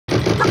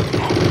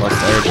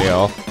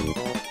deal.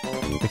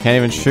 They can't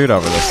even shoot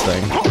over this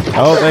thing.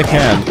 Oh, they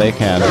can. They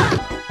can.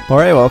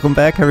 Alright, welcome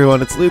back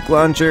everyone. It's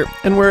LukeLauncher,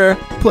 and we're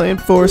playing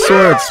Four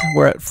Swords.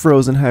 We're at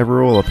Frozen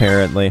Hyrule,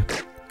 apparently.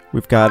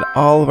 We've got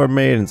all of our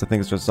maidens. I think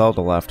it's just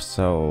Zelda left.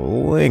 So,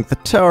 Link, the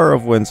Tower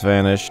of Winds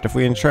vanished. If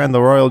we enshrine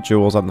the royal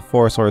jewels on the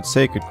Four Swords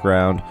sacred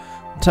ground,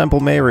 the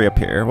temple may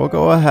reappear. We'll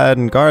go ahead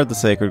and guard the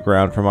sacred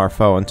ground from our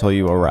foe until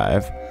you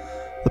arrive.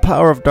 The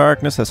power of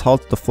darkness has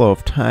halted the flow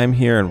of time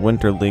here, and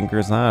winter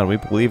lingers on. We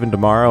believe in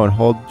tomorrow and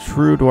hold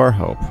true to our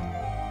hope.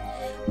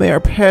 May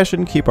our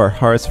passion keep our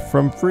hearts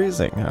from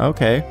freezing.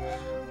 Okay.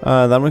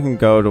 Then we can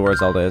go to where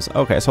Zelda is.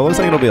 Okay, so it looks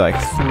like it'll be like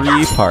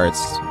 3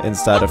 parts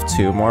instead of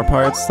 2 more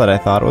parts that I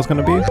thought it was going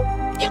to be.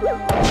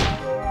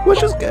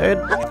 Which is good.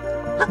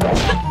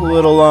 A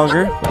little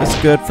longer. It's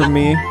good for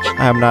me.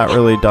 I'm not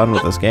really done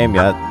with this game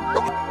yet.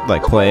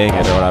 Like playing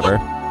it or whatever.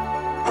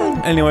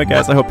 Anyway,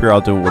 guys, I hope you're all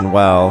doing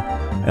well.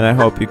 And I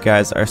hope you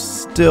guys are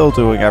still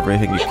doing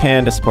everything you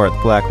can to support the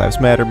Black Lives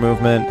Matter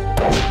movement.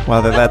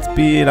 Whether that's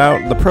being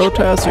out in the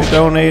protests, or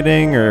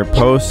donating, or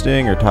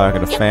posting, or talking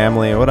to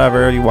family, or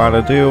whatever you want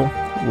to do.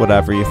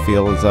 Whatever you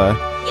feel is a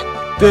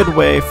good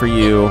way for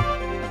you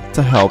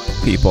to help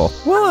people.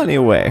 Well,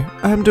 anyway,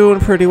 I'm doing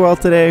pretty well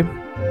today.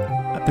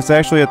 There's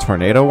actually a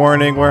tornado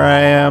warning where I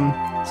am,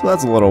 so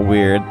that's a little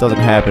weird. Doesn't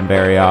happen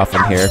very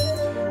often here.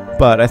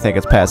 But I think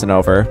it's passing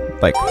over,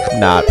 like,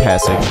 not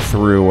passing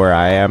through where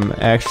I am,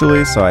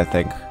 actually, so I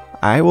think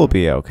I will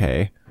be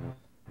okay.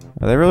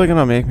 Are they really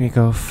gonna make me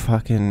go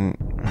fucking...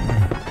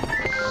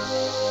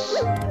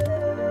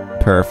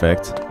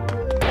 Perfect.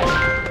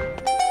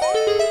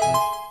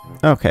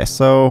 Okay,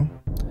 so...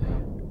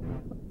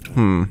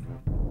 I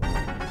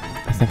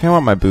think I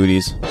want my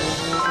booties.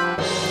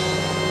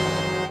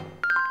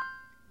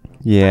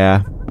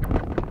 Yeah.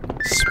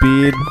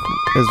 Speed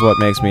is what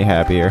makes me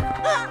happier.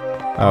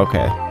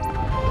 Okay.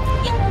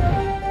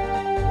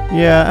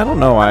 Yeah, I don't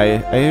know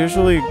why.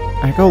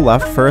 I go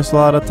left first a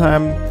lot of the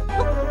time.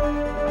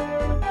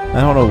 I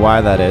don't know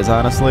why that is,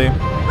 honestly.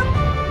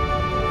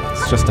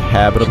 It's just a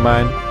habit of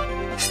mine.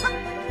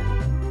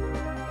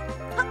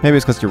 Maybe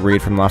it's because you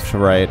read from left to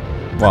right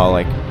while,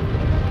 like,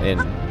 in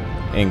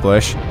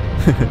English.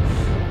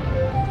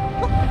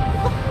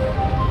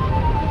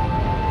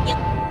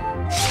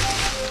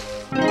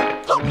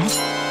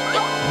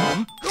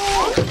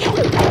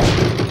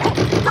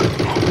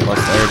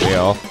 What's their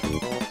deal?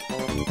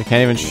 They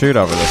can't even shoot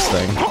over this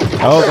thing.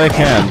 Oh, they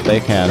can. They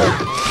can.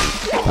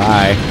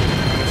 Bye.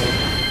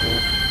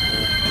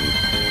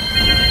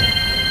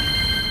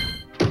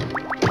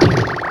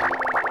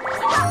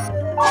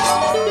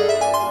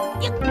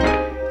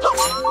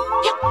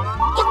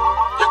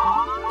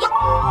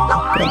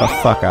 Get the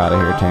fuck out of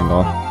here,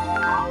 Tingle.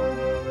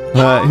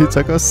 He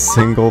took a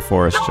single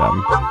forest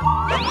gem.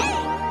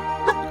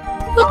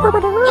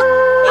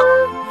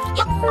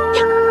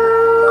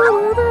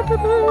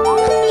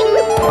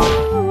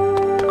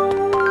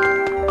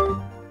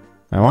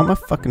 I want my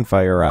fucking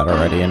fire rod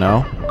already, you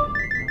know?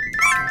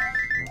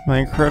 My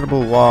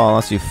incredible wall,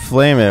 unless you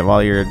flame it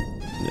while you're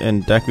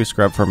in Deku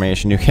Scrub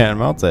formation, you can't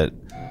melt it.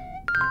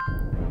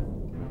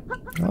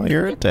 Well,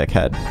 you're a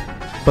dickhead.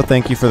 But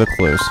thank you for the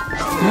clues.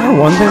 You know,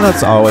 one thing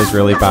that's always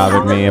really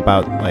bothered me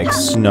about, like,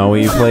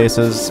 snowy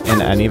places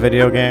in any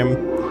video game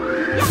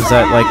is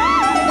that, like,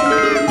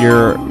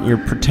 your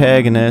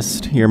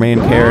protagonist, your main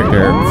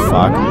character,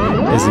 fuck,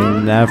 is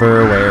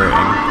never wearing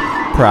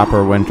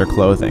proper winter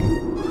clothing.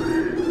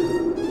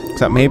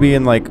 Except maybe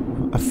in, like,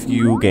 a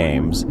few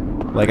games.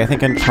 Like, I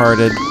think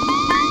Uncharted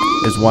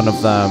is one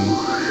of them.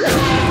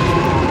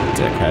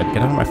 Dickhead,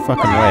 get out of my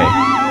fucking way.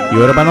 You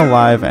would have been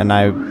alive, and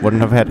I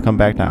wouldn't have had to come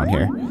back down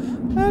here.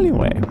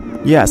 Anyway.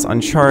 Yes,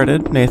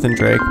 Uncharted, Nathan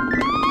Drake.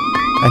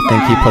 I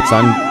think he puts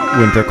on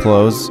winter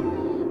clothes.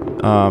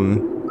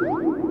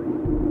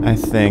 I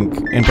think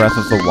in Breath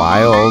of the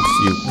Wild,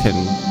 you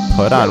can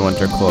put on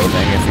winter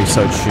clothing if you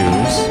so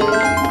choose.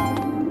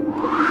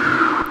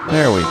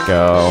 There we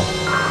go.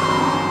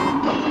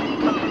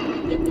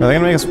 Are they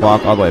gonna make us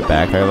walk all the way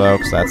back there, though?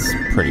 Because that's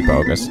pretty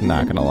bogus,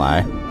 not gonna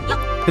lie.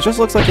 It just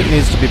looks like it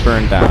needs to be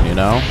burned down, you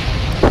know?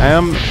 I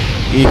am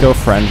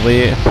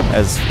eco-friendly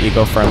as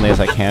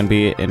I can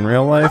be in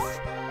real life.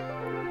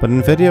 But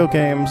in video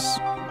games,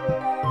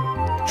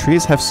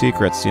 trees have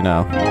secrets, you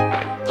know.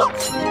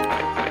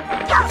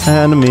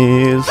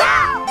 Enemies.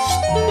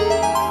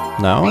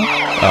 No?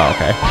 Oh,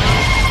 okay.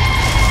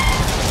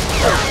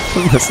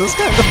 This is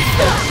kind of...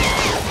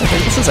 I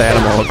think this is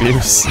animal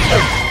abuse.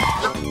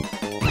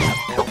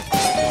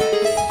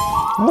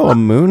 Oh, a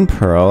moon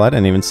pearl. I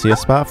didn't even see a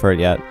spot for it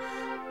yet.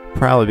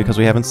 Probably because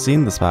we haven't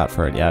seen the spot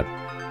for it yet.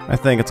 I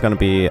think it's gonna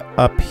be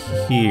up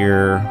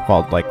here,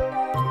 well, like,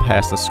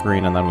 past the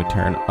screen, and then we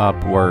turn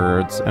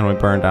upwards, and we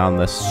burn down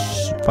this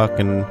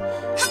fucking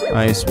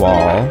ice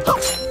wall.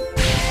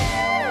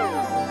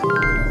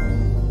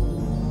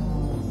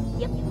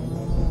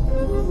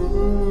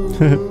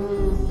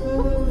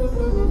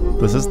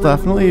 This is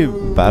definitely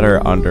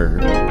better under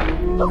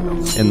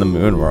in the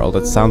moon world.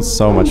 It sounds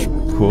so much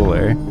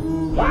cooler.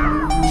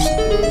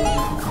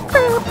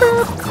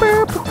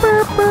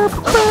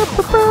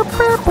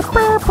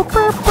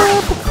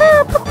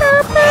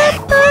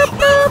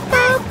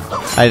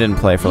 I didn't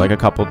play for like a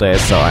couple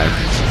days, so I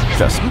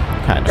just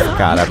kind of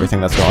forgot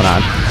everything that's going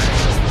on.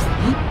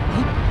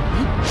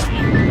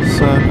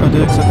 Suck a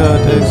dick, suck a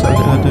dick, suck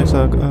a dick,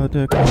 suck a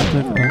dick, suck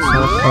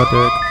a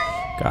dick.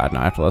 God,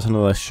 now I have to listen to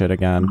this shit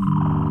again.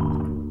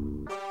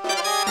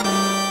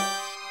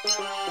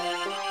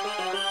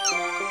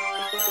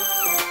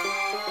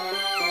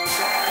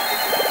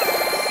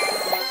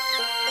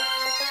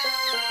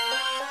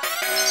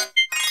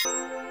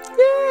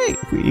 Yay!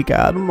 We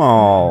got them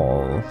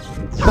all.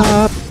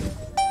 Bop.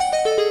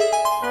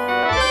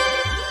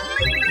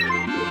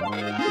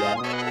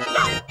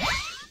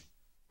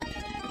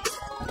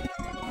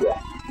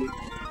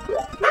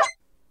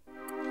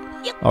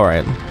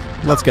 Alright,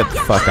 let's get the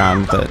fuck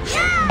on with it.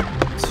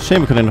 It's a shame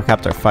we couldn't have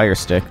kept our fire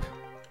stick.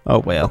 Oh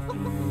well.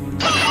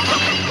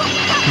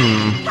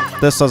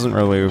 This doesn't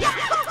really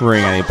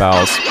ring any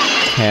bells.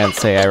 Can't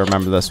say I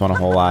remember this one a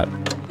whole lot.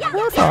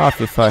 F off,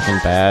 you fucking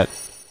bat.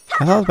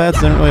 I thought the bats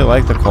didn't really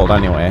like the cold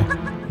anyway.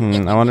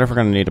 I wonder if we're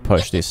gonna need to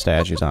push these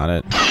statues on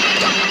it.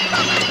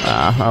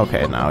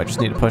 Okay, now I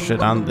just need to push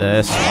it on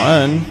this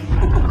one.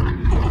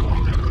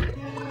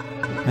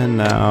 And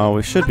now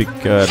we should be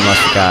good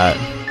unless we got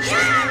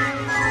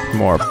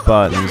more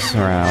buttons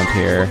around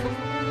here.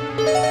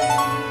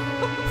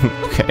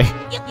 Okay.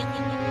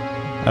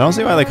 I don't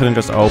see why they couldn't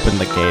just open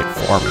the gate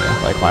for me.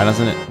 Like, why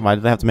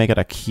do they have to make it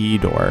a key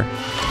door?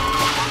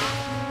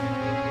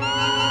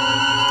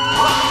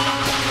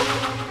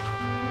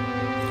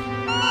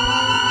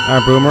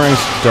 Our boomerangs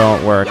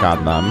don't work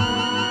on them.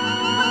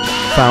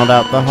 Found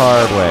out the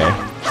hard way.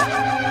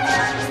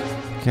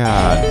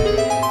 God.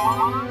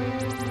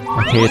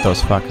 I hate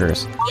those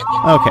fuckers.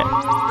 Okay.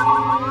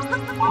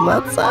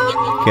 Let's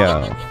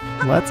go.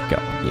 Let's go.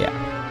 Yeah.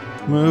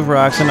 Move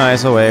rocks and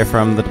ice away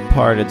from the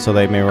departed so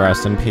they may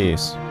rest in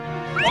peace.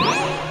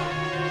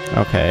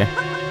 Okay.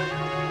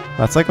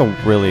 That's like a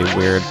really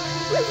weird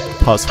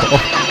puzzle.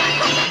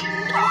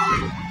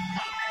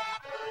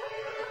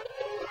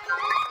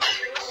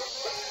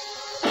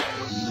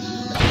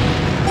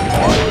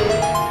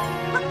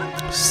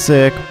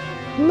 Sick.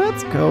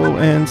 Let's go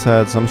and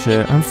set some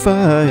shit on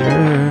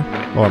fire.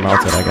 Or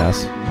melt it, I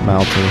guess.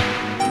 Melty.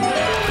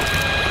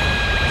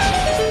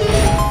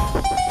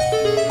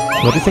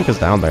 What do you think is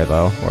down there,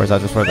 though? Or is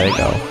that just where they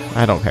go?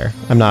 I don't care.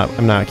 I'm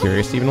not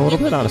curious even a little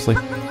bit, honestly.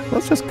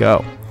 Let's just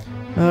go.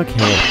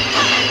 Okay.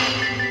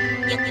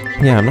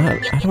 Yeah,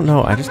 I don't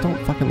know. I just don't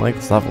fucking like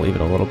this level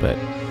even a little bit.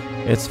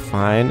 It's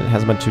fine. It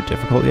hasn't been too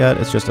difficult yet.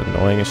 It's just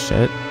annoying as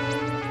shit.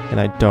 And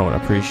I don't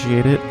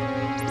appreciate it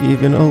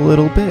even a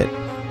little bit.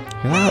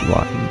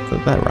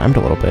 That rhymed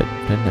a little bit,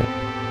 didn't it?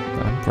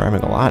 I'm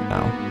rhyming a lot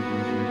now.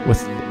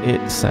 With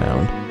it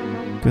sound.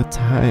 Good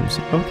times.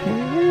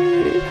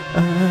 Okay.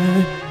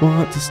 I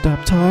want to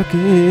stop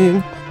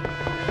talking.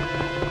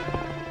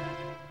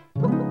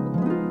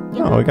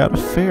 Oh, we got a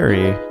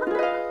fairy.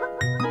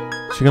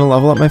 Is she gonna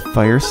level up my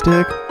fire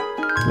stick?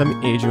 Let me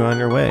aid you on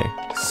your way.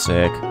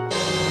 Sick.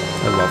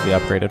 I love the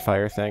upgraded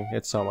fire thing.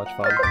 It's so much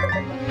fun.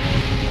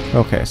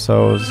 Okay,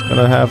 so is this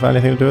gonna have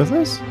anything to do with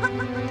this?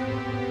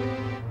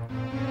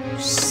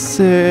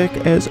 Sick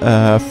as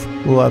F.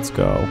 Let's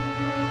go.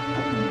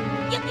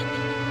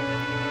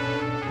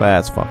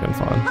 That's fucking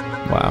fun.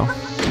 Wow.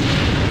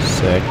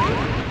 Sick.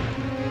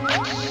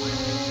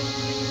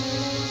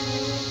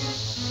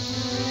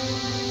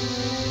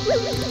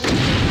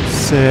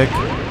 Sick.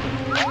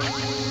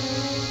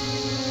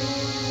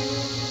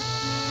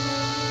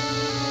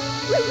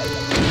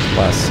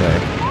 Less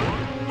sick.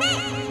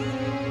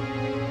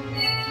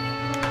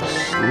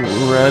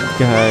 Red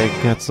guy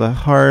gets a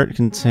heart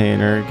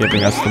container,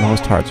 giving us the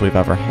most hearts we've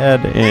ever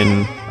had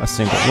in a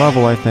single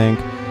level, I think.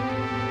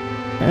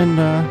 And,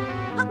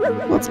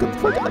 let's get the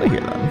fuck out of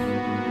here, then.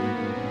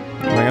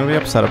 Am I gonna be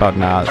upset about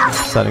not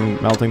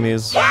melting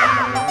these? Not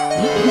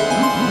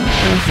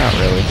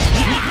really.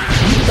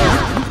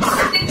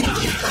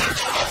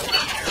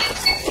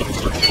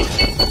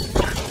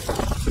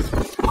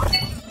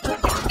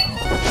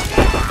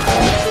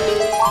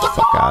 Get the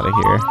fuck out of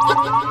here.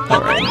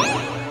 Alright.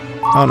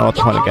 I don't know what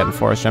the point of getting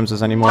forest gems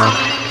is anymore,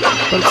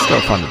 but it's still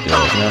fun to do,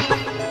 isn't it?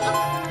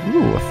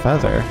 Ooh, a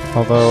feather.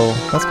 Although,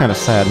 that's kind of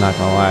sad, not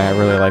gonna lie. I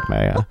really like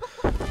my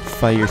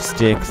fire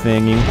stick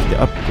thingy, the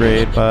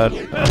upgrade, but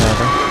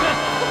whatever.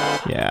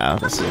 Yeah,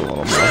 this is a little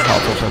more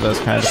helpful for this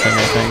kind of thing,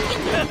 I think.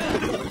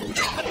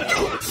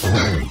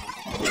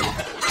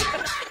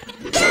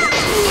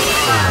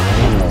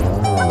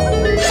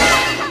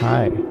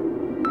 Hi.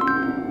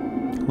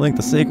 Link,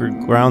 the sacred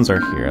grounds are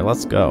here.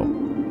 Let's go.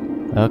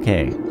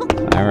 Okay,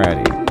 I'm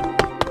ready.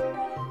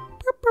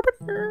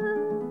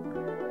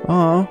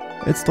 Aw,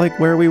 it's like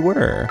where we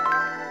were.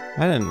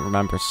 I didn't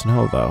remember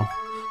snow, though.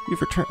 You've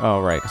returned.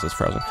 Oh, right, because it's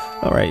frozen.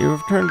 Alright, you've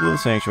returned to the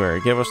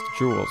sanctuary. Give us the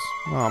jewels.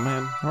 Oh,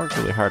 man, I worked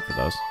really hard for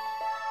those.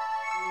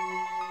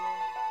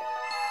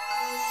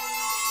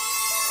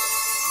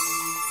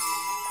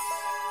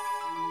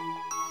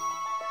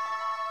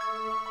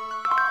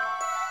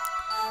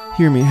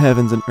 Hear me,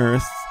 heavens and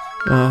earth.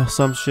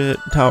 Some shit.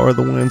 Tower of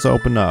the Winds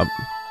open up.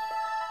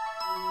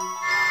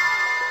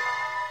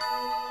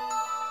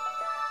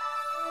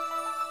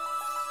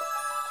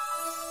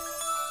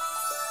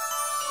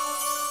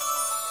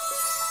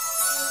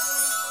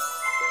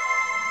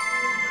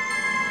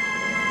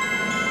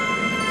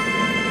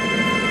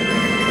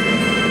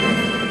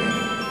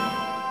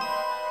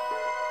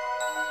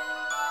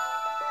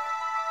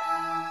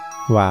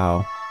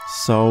 Wow,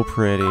 so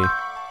pretty.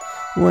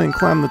 Link,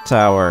 climb the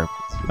tower.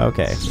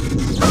 Okay,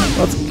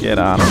 let's get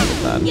on with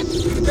it then.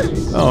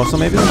 Oh, so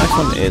maybe the next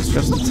one is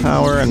just the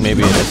tower, and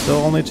maybe it is still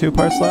only 2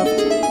 parts left?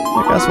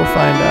 I guess we'll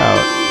find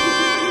out.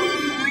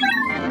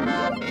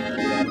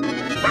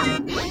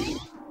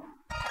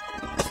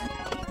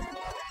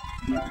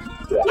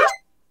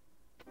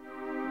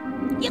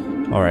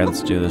 Alright,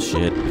 let's do this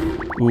shit.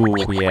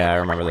 Ooh, yeah, I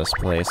remember this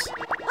place.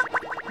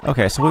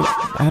 Okay, so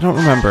I don't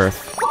remember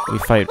if we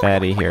fight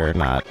Batty here or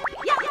not.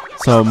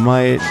 So it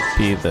might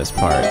be this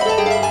part.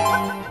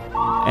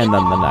 And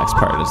then the next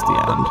part is the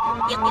end.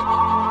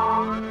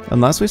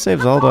 Unless we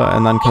save Zelda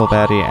and then kill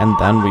Batty and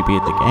then we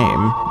beat the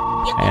game.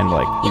 And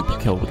like, we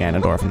kill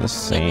Ganondorf in the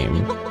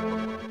same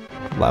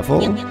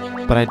level.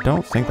 But I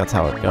don't think that's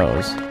how it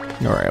goes.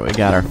 Alright, we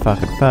got our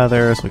fucking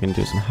feathers, we can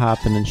do some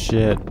hopping and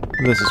shit.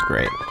 This is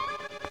great.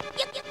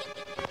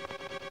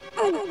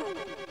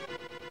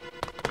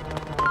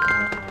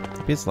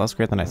 Maybe it's less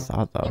great than I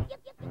thought, though.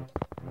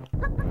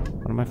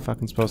 What am I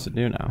fucking supposed to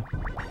do now?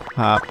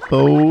 Hop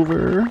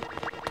over?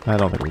 I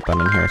don't think we've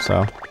been in here,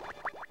 so...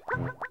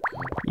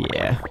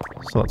 yeah.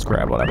 So let's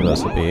grab whatever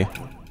this will be.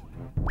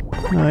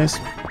 Nice.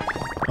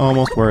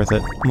 Almost worth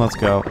it. Let's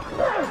go.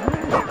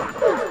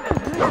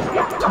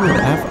 Dude,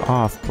 F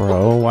off,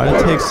 bro. Why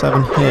did it take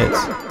 7 hits?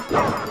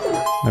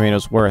 I mean, it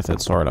was worth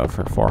it, sort of,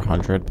 for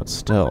 400, but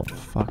still.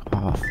 Fuck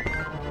off.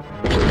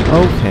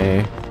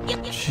 Okay.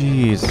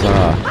 Jeez,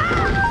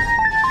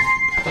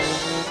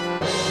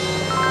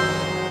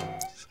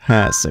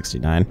 Ha,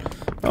 69.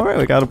 Alright,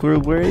 we got a blue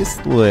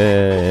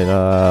bracelet.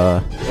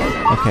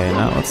 Okay,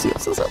 now let's see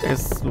what's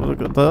this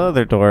the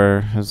other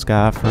door has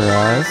got for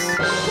us.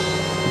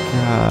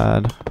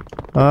 God.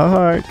 A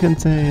heart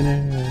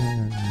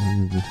container.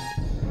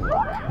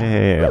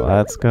 Okay,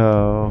 let's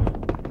go.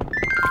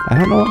 I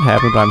don't know what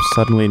happened, but I'm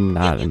suddenly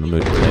not in the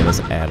mood to play this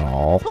at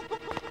all.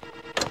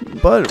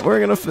 But we're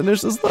gonna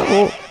finish this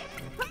level.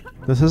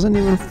 This isn't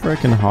even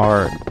freaking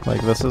hard.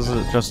 Like, this is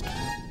just...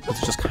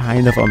 it's just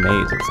kind of a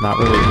maze. It's not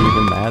really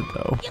even that,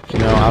 though. You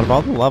know, out of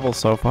all the levels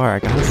so far, I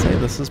gotta say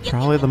this is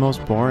probably the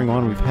most boring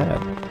one we've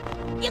had.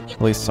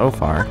 At least so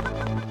far.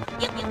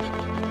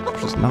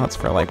 Which is nuts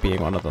for, like,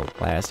 being one of the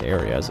last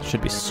areas. It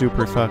should be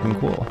super fucking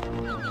cool.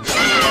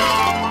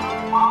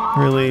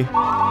 Really?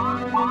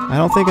 I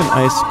don't think an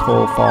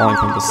icicle falling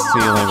from the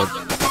ceiling would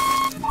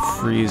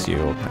freeze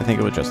you. I think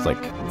it would just,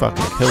 like,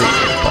 fucking kill you,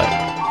 but...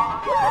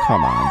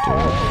 come on,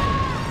 dude.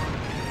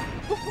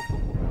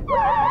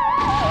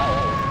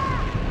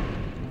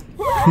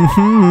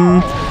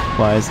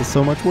 Why is this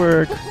so much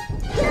work? No,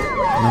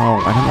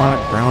 I didn't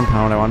want a ground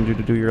pound. I wanted you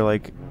to do your,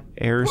 like,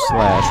 air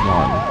slash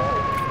one.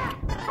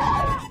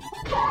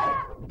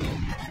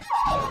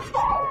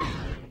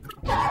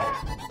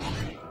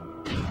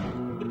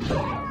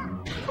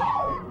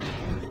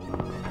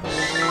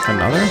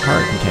 Another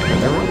heart container.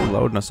 They're really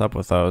loading us up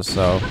with those,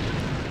 so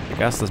I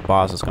guess this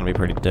boss is going to be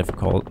pretty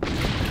difficult.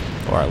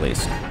 Or at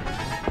least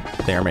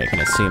they're making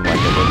it seem like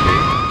it would be.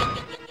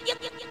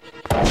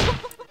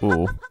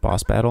 Ooh,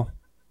 boss battle.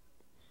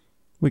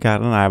 We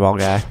got an eyeball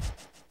guy.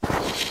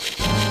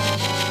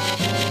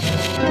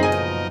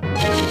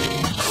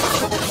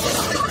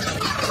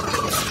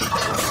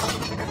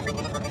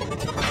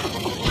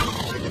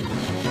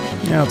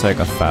 Yeah, I'll take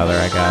a feather,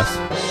 I guess.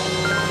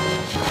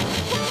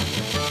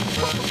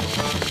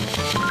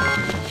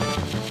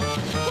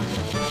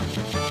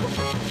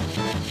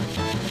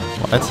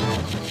 What?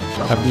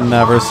 I've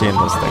never seen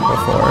this thing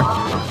before.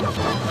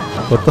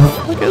 What the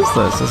fuck is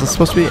this? Is this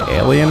supposed to be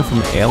Alien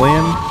from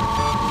Alien?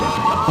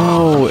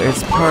 Oh,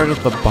 it's part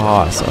of the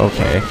boss.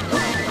 Okay.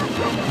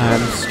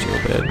 I'm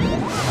stupid.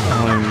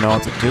 I don't even know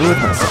what to do with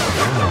myself.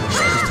 I'm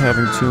just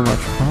having too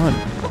much fun.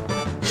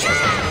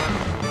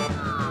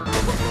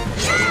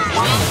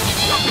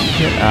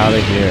 Get out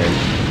of here.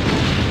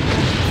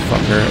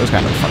 Fucker. It was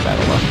kind of a fun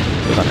battle though.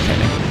 It was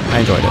entertaining. I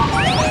enjoyed it.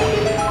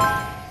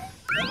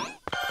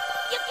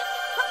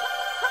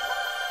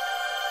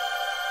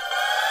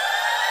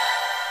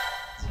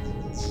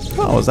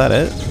 Oh, is that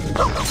it?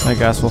 I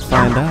guess we'll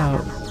find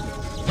out.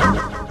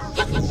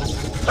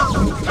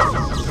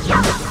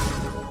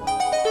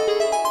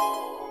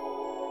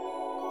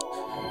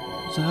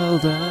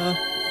 Zelda.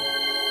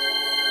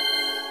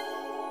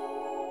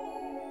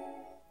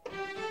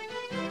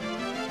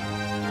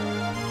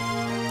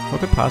 What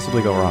could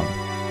possibly go wrong?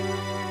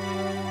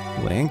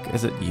 Link,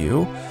 is it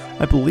you?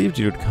 I believed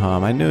you'd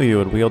come. I knew you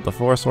would wield the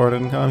Force Sword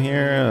and come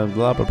here.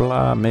 Blah blah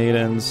blah.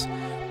 Maidens.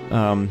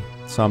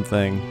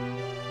 Something.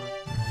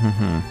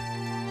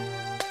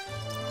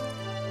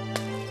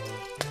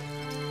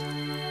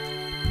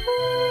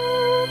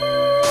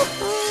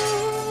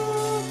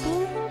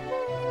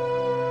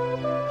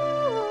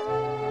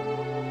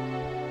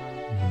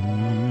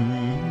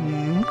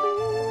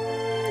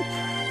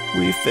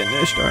 We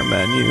finished our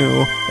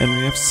menu, and we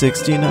have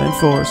 69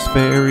 force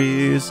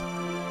fairies.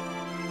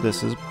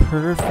 This is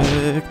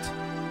perfect.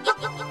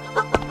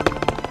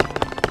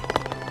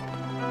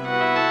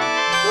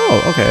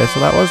 Oh, okay, so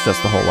that was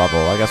just the whole level.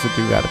 I guess we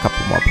do got a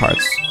couple more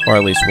parts, or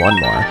at least one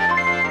more.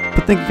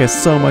 But thank you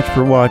guys so much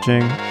for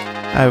watching.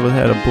 I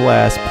had a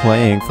blast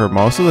playing for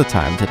most of the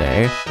time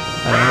today,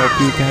 and I hope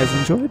you guys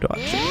enjoyed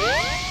watching.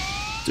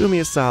 Do me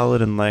a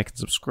solid and like and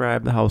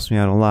subscribe, that helps me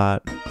out a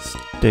lot.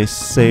 Stay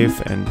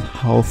safe and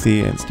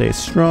healthy and stay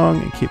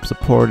strong and keep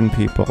supporting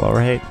people,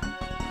 alright?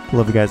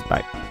 Love you guys,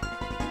 bye.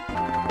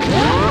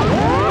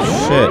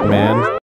 Shit, man.